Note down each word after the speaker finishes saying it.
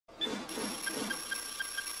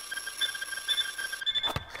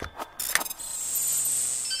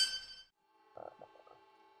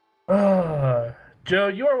Joe,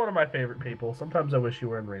 you are one of my favorite people. Sometimes I wish you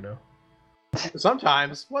were in Reno.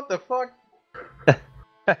 Sometimes. What the fuck?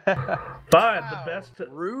 Fine, the best.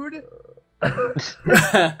 Rude.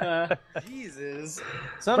 Jesus. My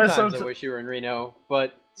Sometimes son's- I wish you were in Reno,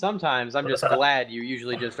 but sometimes I'm just glad you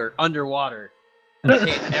usually just are underwater. I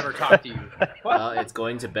can't ever talk to you. Well, it's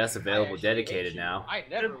going to best available actually hate dedicated you. now. I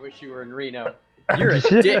never wish you were in Reno. You're a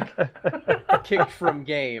dick. Kicked from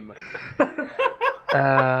game.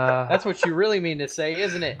 That's what you really mean to say,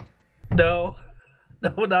 isn't it? No,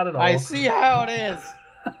 not at all. I see how it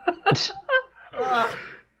is.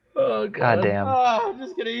 Oh God damn. Oh, I'm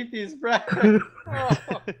just gonna eat these bread. Oh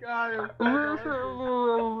god.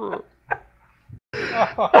 Oh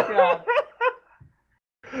god.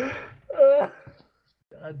 God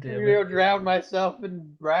I'm damn gonna go it. drown myself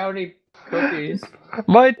in brownie cookies.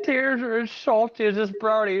 My tears are as salty as this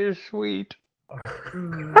brownie is sweet.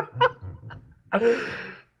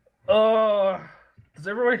 Oh, does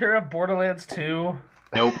everyone here have Borderlands 2?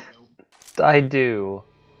 Nope. I do.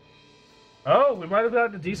 Oh, we might have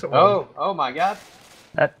gotten a decent one. Oh my god.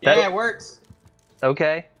 That Yeah, it works.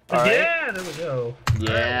 okay. All right. Yeah, there we go.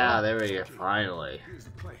 Yeah, there we go. Finally.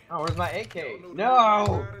 Oh, where's my AK?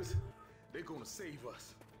 No!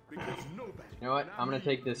 You know what? I'm gonna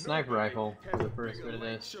take this sniper rifle for the first bit of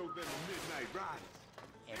this.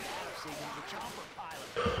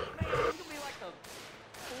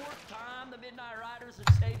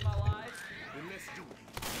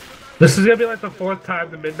 This is gonna be like the 4th time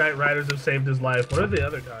the Midnight Riders have saved his life. What are the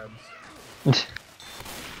other times?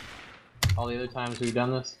 All the other times we've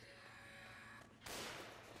done this?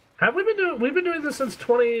 Have we been doing? We've been doing this since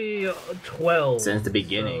 2012. Since the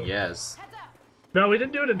beginning, so- yes. No, we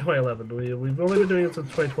didn't do it in 2011. We've only been doing it since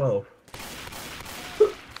 2012.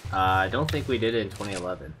 I don't think we did it in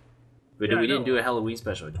 2011. We Yeah, I didn't know. do a Halloween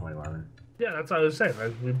special in 2011. Yeah, that's what I was saying.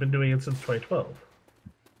 We've been doing it since 2012.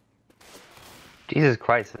 Jesus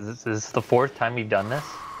Christ, is this the 4th time we've done this?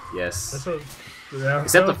 Yes. This was, yeah,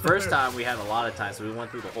 Except that the was first third. time we had a lot of time, so we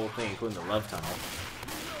went through the whole thing, including the love tunnel.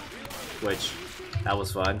 Which, that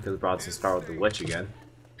was fun, because it brought us to start with the witch again.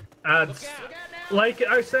 Like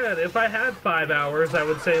I said, if I had 5 hours, I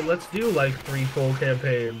would say let's do like 3 full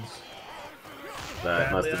campaigns.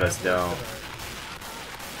 But most of us don't.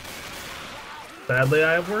 Sadly,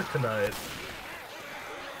 I have work tonight.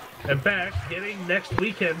 In fact, getting next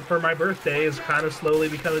weekend for my birthday is kind of slowly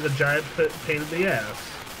becoming a giant pain in the ass.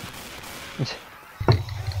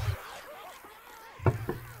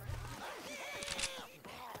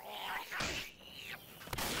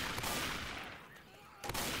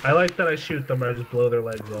 I like that I shoot them, I just blow their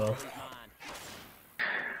legs off.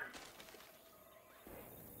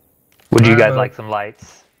 Would you guys like some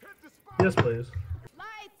lights? Yes, please.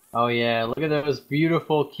 Oh yeah, look at those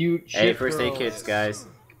beautiful, cute shit Hey, first aid girls. kits, guys.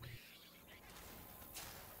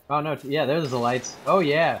 Oh no, yeah, there's the lights. Oh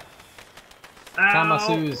yeah, Ow!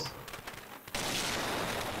 Tamasu's.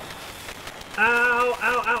 Ow!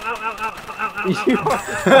 Ow! Ow! Ow! Ow! Ow! Ow! Ow!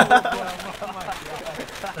 Ow! Ow!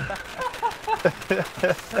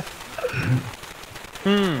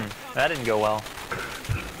 That didn't go well.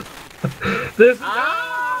 This.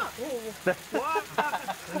 Ah!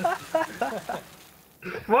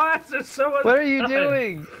 Why is there so much? What are you time?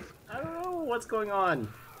 doing? I don't know what's going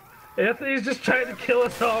on. Anthony's just trying to kill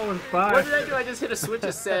us all with fire. What did I do? I just hit a switch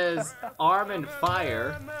that says arm and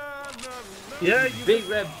fire. Yeah, you, Big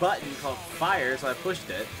red button called fire, so I pushed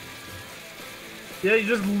it. yeah, you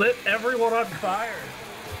just lit everyone on fire.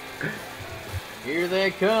 Here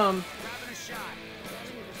they come.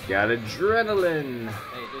 Got adrenaline.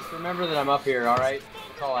 Hey, just remember that I'm up here, alright?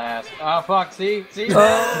 That's all I ask. Oh fuck, see? See?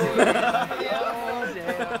 Oh, damn.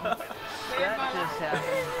 That just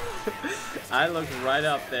happened. I looked right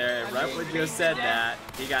up there, and right when you said that,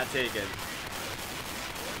 he got taken.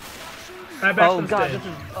 Right, back Oh to the god, stage.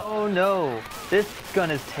 this is. Oh no. This gun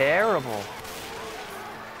is terrible.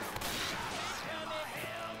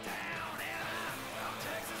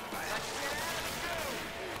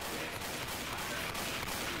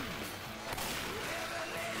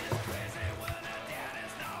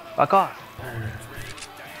 Fuck off.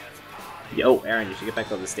 Yo, Aaron, you should get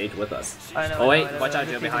back on the stage with us. I know. Oh wait, I know, watch I out,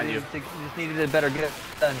 Joe, just behind needed you. Just needed a better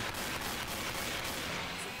gun.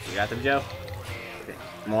 You got them, Joe? Okay.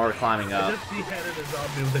 More climbing I up. just beheaded a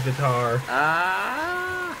zombie with a guitar.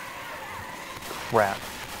 Ah! Crap.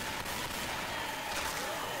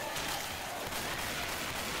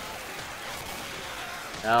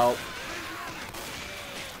 Help.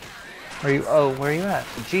 Where are you? Oh, where are you at?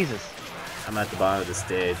 Jesus. I'm at the bottom of the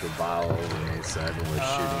stage with bottle over me, so everyone was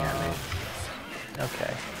shooting at me.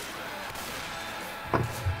 Okay.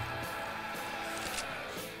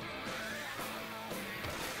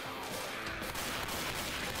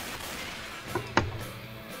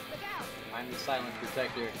 I'm the silent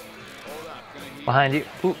protector. Behind you.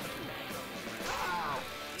 Ooh.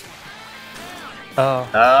 Oh, Of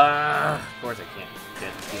course I can't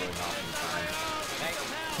get the feeling off in time.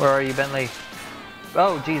 where are you, Bentley?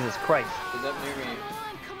 Oh, Jesus Christ. Is that near me?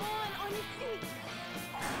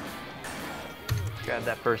 Grab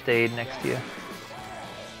that first aid next to you.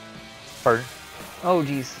 Pardon. Oh,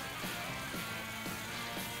 jeez.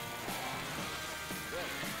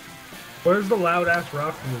 Where's the loud ass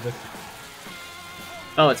rock music?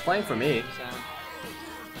 Oh, it's playing for me. Sound.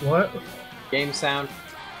 What? Game sound.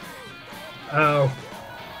 Oh.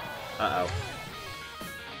 Uh-oh.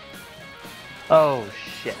 Oh,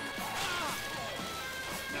 shit.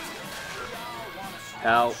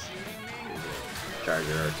 Ow.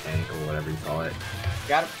 Charger or tank or whatever you call it.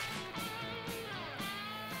 Got him.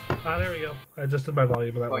 Ah, there we go. I just did my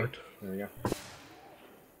volume and that Point. worked. There we go.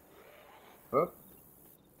 Oh.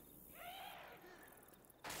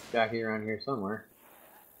 Jockey around here somewhere.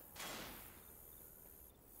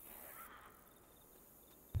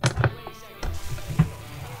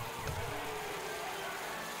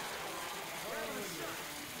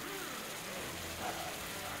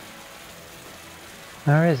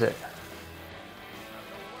 Where is it?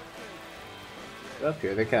 Up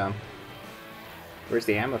here they come. Where's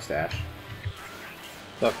the ammo stash?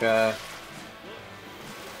 Look,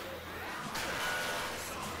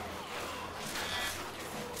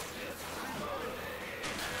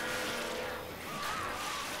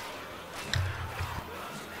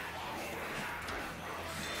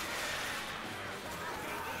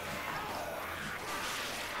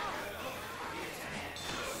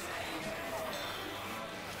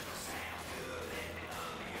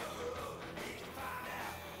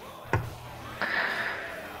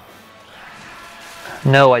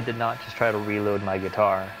 No, I did not just try to reload my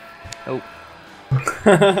guitar. Oh.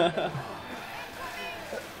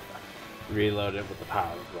 Reload it with the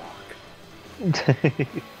power of rock.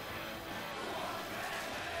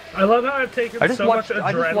 I love how I've taken so much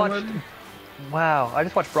adrenaline. Wow, I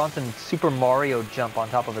just watched Bronson Super Mario jump on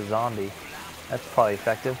top of a zombie. That's probably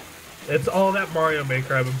effective. It's all that Mario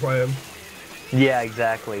Maker I've been playing. Yeah,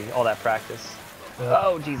 exactly. All that practice. Yeah.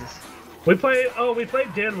 Oh, Jesus. We played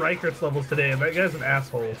Dan Reichert's levels today, and that guy's an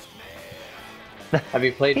asshole. have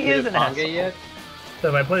you played He Pit is of an Ponga asshole. yet?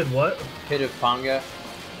 Have I played what? Pit of Ponga.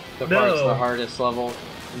 The No. part's the hardest level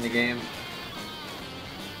in the game.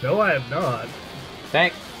 No, I have not.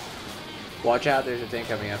 Tank. Watch out, there's a tank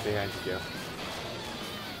coming up behind you, Joe.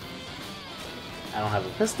 I don't have a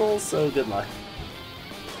pistol, so good luck.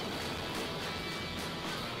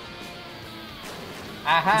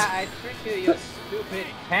 Aha, I tricked you, you stupid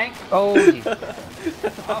tank. Oh, Jesus.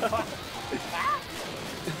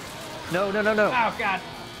 No, no, no, no. Oh, God.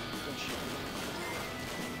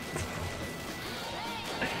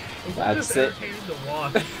 It's That's just it. entertaining to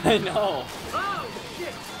watch. I know. Oh,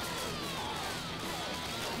 shit!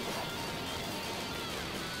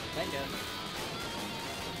 Thank you.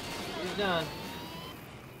 He's done.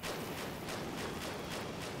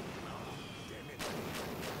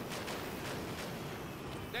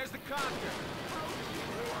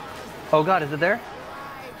 Oh, God, is it there?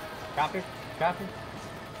 Copy. Copy.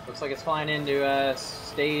 Looks like it's flying into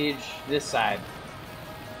stage this side.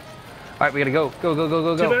 All right, we gotta go. Go, go,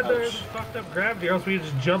 go, go, Too go. bad there's fucked up gravity, or else we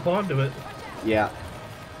just jump onto it. Yeah.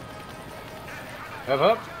 Up,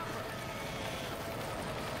 up.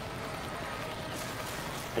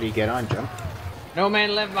 How do you get on, Joe? No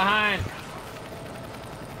man left behind.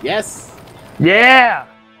 Yes! Yeah!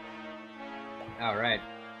 All right.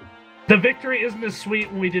 The victory isn't as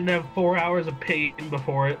sweet when we didn't have 4 hours of pain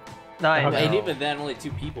before it. I know. And even then, only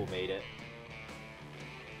 2 people made it.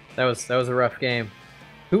 That was a rough game.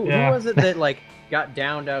 Who Yeah. was it that like got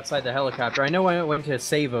downed outside the helicopter? I know I went to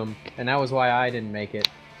save him, and that was why I didn't make it.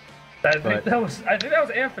 I think But- that was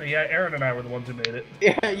Anthony. Yeah, Aaron and I were the ones who made it.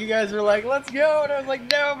 Yeah, you guys were like, "Let's go," and I was like,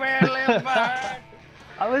 "No man left behind."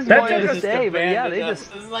 I was That wanting took to us stay, but yeah, they Abandoned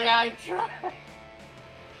just... us. It's like, I tried.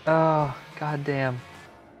 Oh, goddamn.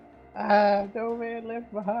 No man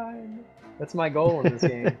left behind. That's my goal in this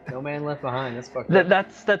game. No man left behind. That's fucked up.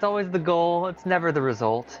 That's always the goal. It's never the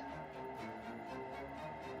result.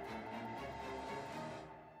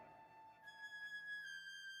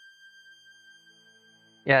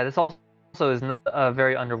 Yeah, this also is a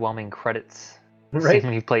very underwhelming credits. Right.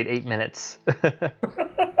 When you played 8 minutes.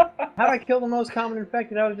 How'd I kill the most common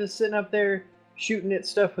infected? I was just sitting up there shooting at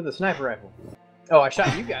stuff with a sniper rifle. Oh, I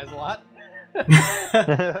shot you guys a lot.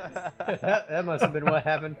 that must have been what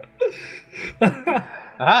happened.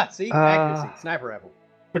 Aha, see? Accuracy. Sniper rifle.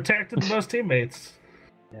 Protected the most teammates.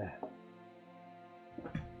 Yeah.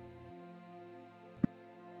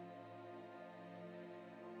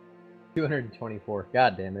 224.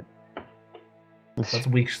 God damn it. That's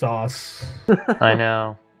weak sauce. I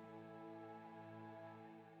know.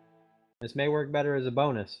 This may work better as a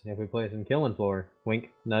bonus if we play some Killing Floor.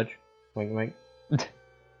 Wink, nudge, wink, wink.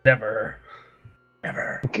 Never.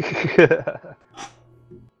 Never.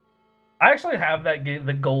 I actually have that game,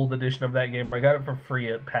 the gold edition of that game. I got it for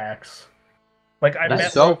free at PAX. Like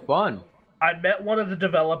That's so fun. I met one of the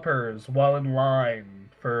developers while in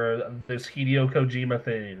line for this Hideo Kojima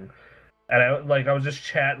thing. And I was just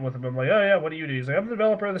chatting with him. I'm like, oh yeah, what do you do? He's like, I'm the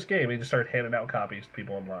developer of this game. He just started handing out copies to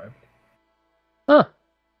people online. Huh.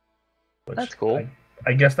 Which That's cool.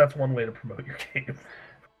 I guess that's one way to promote your game.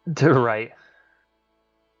 Right.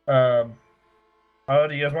 Oh,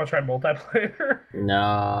 do you guys want to try multiplayer? No,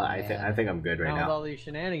 I think I'm good right With now. all these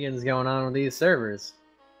shenanigans going on with these servers.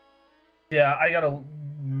 Yeah, I gotta.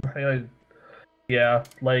 Yeah,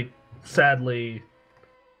 like sadly,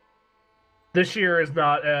 this year is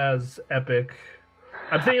not as epic.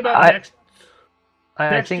 I'm thinking about next.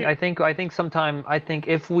 I think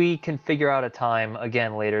if we can figure out a time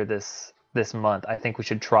again later this month, I think we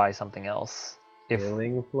should try something else. If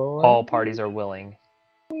Killing Floor? all parties are willing.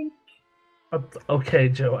 Okay,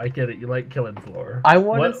 Joe, I get it. You like Killing Floor. I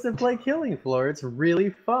want us to play Killing Floor. It's really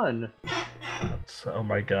fun. Oh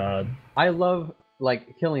my god. I love,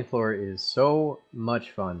 like, Killing Floor is so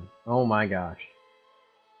much fun. Oh my gosh.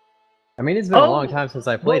 I mean, it's been a long time since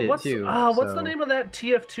I played it too. What's the name of that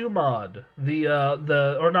TF2 mod?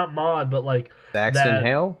 Or not mod, but like Saxton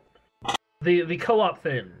Hale? The co-op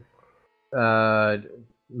thing.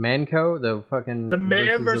 Manco, the fucking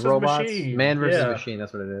Man versus robots? Machine. Man versus Machine,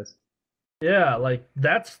 that's what it is. Yeah, like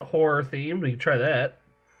that's horror themed. We can try that.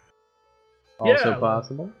 Also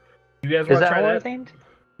possible. You guys Is want to that try horror that? themed?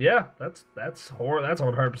 Yeah, that's horror. That's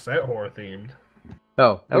 100% horror themed.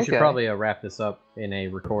 Oh, we should probably wrap this up in a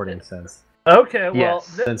recording sense. Okay, well,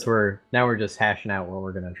 since we're just hashing out what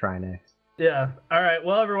we're gonna try next. Yeah. All right.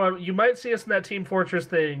 Well, everyone, you might see us in that Team Fortress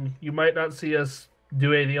thing. You might not see us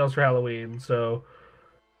do anything else for Halloween. So,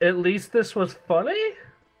 at least this was funny.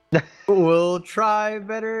 We'll try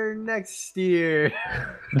better next year.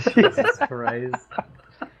 Jesus Christ.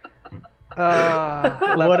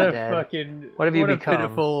 What a fucking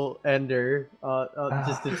pitiful ender.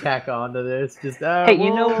 Just to tack onto this. Just hey,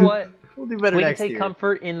 you know what? We'll do better we next can take year.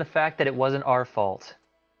 comfort in the fact that it wasn't our fault.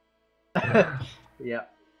 Yeah.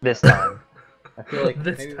 This time. I feel like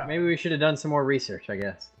maybe we should have done some more research, I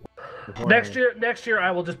guess. Next year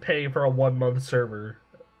I will just pay for a 1-month server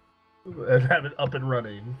and have it up and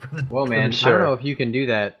running. Well, man, I don't know if you can do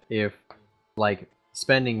that if, like,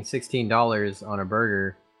 spending $16 on a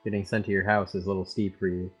burger getting sent to your house is a little steep for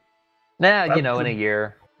you. Nah, in a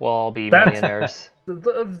year we'll all be millionaires.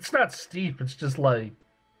 It's not steep. It's just like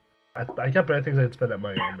I got better things I'd spend that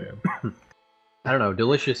money on, man. I don't know.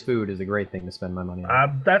 Delicious food is a great thing to spend my money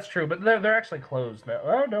on. That's true, but they're actually closed now.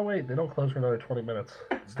 Oh no, wait, they don't close for another 20 minutes.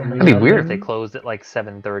 It'd be weird if they closed at like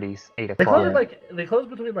 7:30, 8 o'clock. They close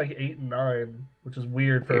between like 8 and 9, which is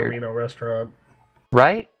weird for a Reno restaurant.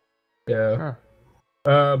 Right? Yeah.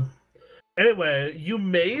 Huh. Anyway, you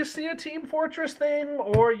may see a Team Fortress thing,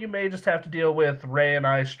 or you may just have to deal with Ray and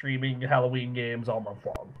I streaming Halloween games all month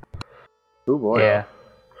long. Oh boy. Yeah.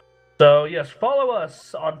 So, yes, follow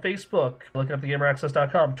us on Facebook, looking up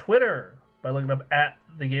thegameraccess.com, Twitter, by looking up at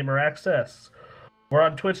thegameraccess. We're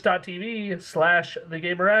on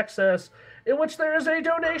twitch.tv/thegameraccess, in which there is a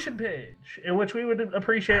donation page, in which we would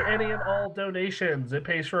appreciate any and all donations. It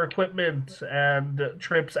pays for equipment and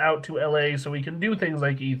trips out to LA so we can do things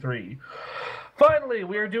like E3. Finally,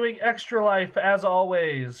 we are doing Extra Life, as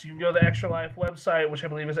always. You can go to the Extra Life website, which I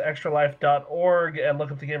believe is extralife.org, and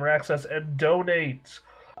look up the Gamer Access and donate.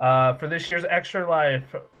 For this year's Extra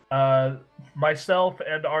Life, myself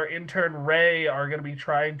and our intern Ray are going to be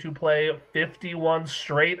trying to play 51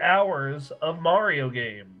 straight hours of Mario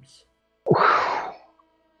games.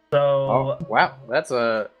 So, wow, that's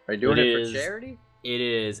are you doing it for charity? It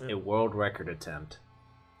is a world record attempt.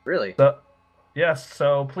 Really? Yes.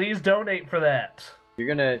 So please donate for that.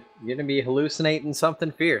 You're gonna be hallucinating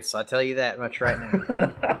something fierce. I'll tell you that much right now.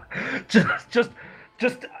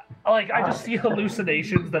 just like I just see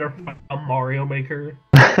hallucinations that are from Mario Maker.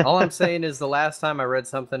 All I'm saying is the last time I read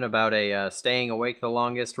something about a staying awake the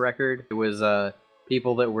longest record, it was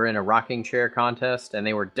people that were in a rocking chair contest, and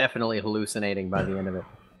they were definitely hallucinating by the end of it.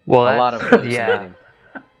 Well, a lot of hallucinating.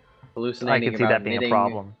 Hallucinating I could see about that being knitting, a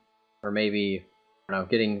problem. or maybe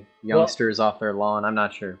getting youngsters off their lawn. I'm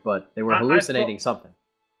not sure, but they were hallucinating something.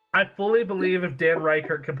 I fully believe if Dan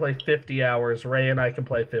Reichert can play 50 hours, Ray and I can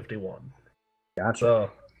play 51. Gotcha.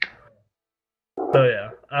 So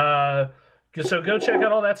yeah. So go check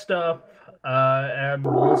out all that stuff. And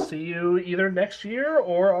we'll see you either next year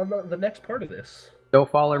or on the next part of this. Don't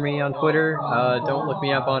follow me on Twitter. Don't look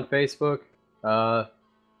me up on Facebook.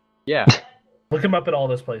 Yeah. Look him up at all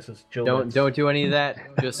those places. Don't do any of that.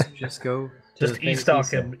 Just go. Just e-stock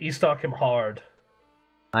him. E-stock him hard.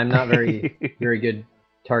 I'm not very good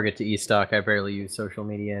target to e-stock. I barely use social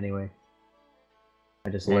media anyway. I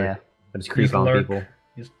just lurk. I just creep on people.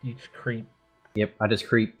 You just creep. Yep, I just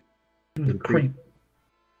creep. Creep.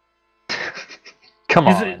 Come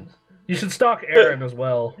on. You should stalk Aaron as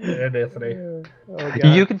well, and Anthony.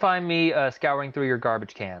 You can find me scouring through your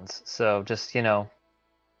garbage cans. So just,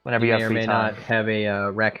 whenever you have free may time. not have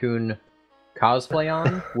a raccoon cosplay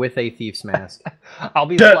on with a thief's mask. I'll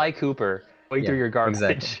be Sly Cooper going through your garbage.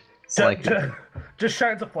 Exactly. Sly Cooper. Just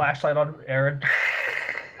shines a flashlight on Aaron.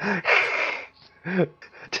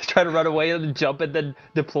 Just try to run away and jump and then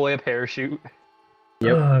deploy a parachute.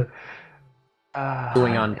 Yep.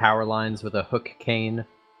 Going on power lines with a hook cane.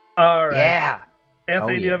 All right. Yeah.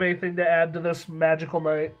 Anthony, do you have anything to add to this magical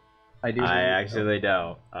night? I do. I actually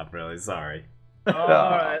don't. I'm really sorry. All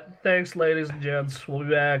right. Thanks, ladies and gents. We'll be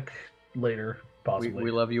back later, possibly.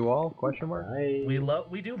 We love you all? Question mark. We do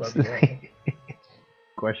love you all.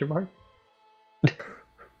 Question mark.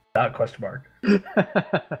 Not question mark.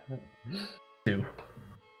 2.